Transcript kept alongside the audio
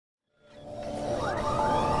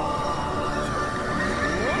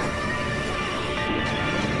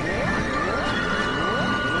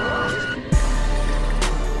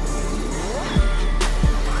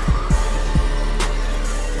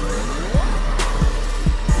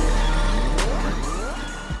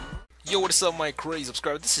Yo, what is up, my crazy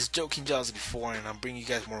subscriber? This is Joe King Johnson before, and I'm bringing you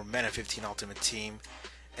guys more Madden 15 Ultimate Team.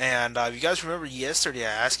 And if you guys remember yesterday, I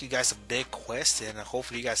asked you guys a big question, and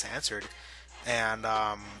hopefully you guys answered. And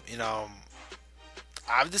I've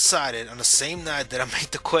decided on the same night that I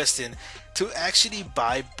made the question to actually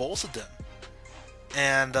buy both of them.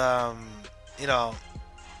 And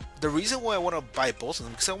the reason why I want to buy both of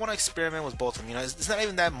them because I want to experiment with both of them. It's not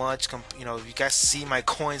even that much. If you guys see my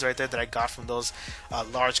coins right there that I got from those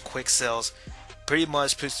large quick sales, pretty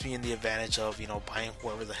much puts me in the advantage of buying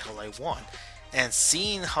whoever the hell I want. And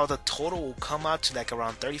seeing how the total will come out to like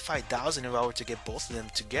around 35,000 if I were to get both of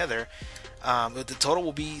them together, the total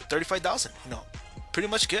will be 35,000. Pretty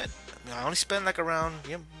much good. I only spend like around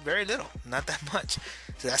very little, not that much.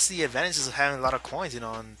 So that's the advantages of having a lot of coins,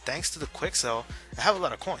 and thanks to the quick sell, I have a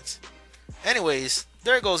lot of coins. Anyways,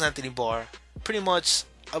 there goes Anthony Barr, pretty much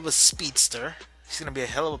of a speedster. He's gonna be a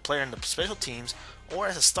hell of a player in the special teams or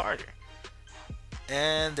as a starter.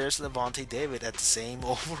 And there's Levonte David at the same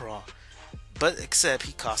overall, but except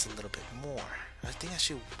he costs a little bit more. I think I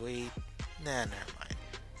should wait. Nah, never mind.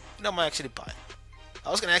 I might actually buy it. I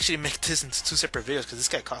was gonna actually make this into two separate videos because this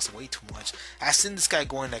guy costs way too much. I've seen this guy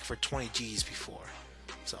going like for 20 G's before,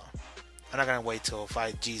 so I'm not gonna wait till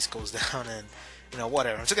 5 G's goes down and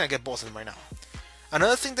whatever. I'm just gonna get both of them right now.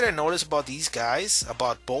 Another thing that I noticed about these guys,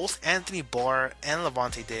 about both Anthony Barr and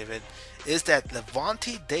Levonte David, is that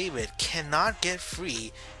Levonte David cannot get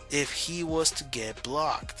free if he was to get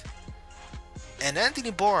blocked. And Anthony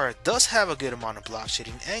Barr does have a good amount of block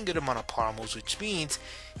shooting and good amount of power moves, which means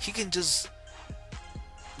he can just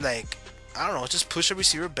just push a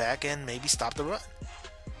receiver back and maybe stop the run.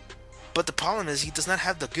 But the problem is he does not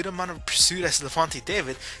have the good amount of pursuit as Levonte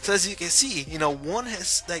David. So as you can see, one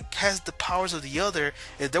has the powers of the other.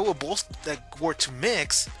 If they were both were to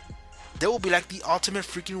mix, they will be like the ultimate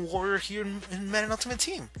freaking warrior here in Madden Ultimate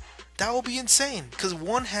Team. That will be insane because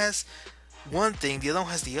one has one thing, the other one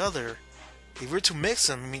has the other. If we're to mix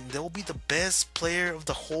them, they will be the best player of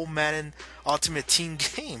the whole Madden Ultimate Team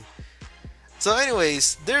game. So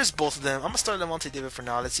anyways, there's both of them. I'm going to start Levonte David for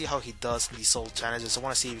now. Let's see how he does in these solo challenges. I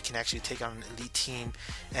want to see if he can actually take on an elite team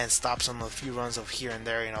and stop some of the few runs of here and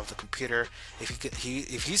there, of the computer.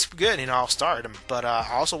 If he's good, I'll start him. But I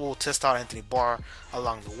also will test out Anthony Barr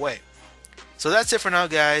along the way. So that's it for now,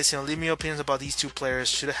 guys. Leave me your opinions about these two players.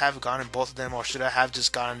 Should I have gotten both of them, or should I have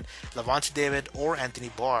just gotten Levonte David or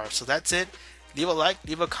Anthony Barr? So that's it. Leave a like,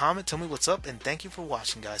 leave a comment, tell me what's up, and thank you for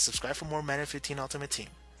watching, guys. Subscribe for more Madden 15 Ultimate Team.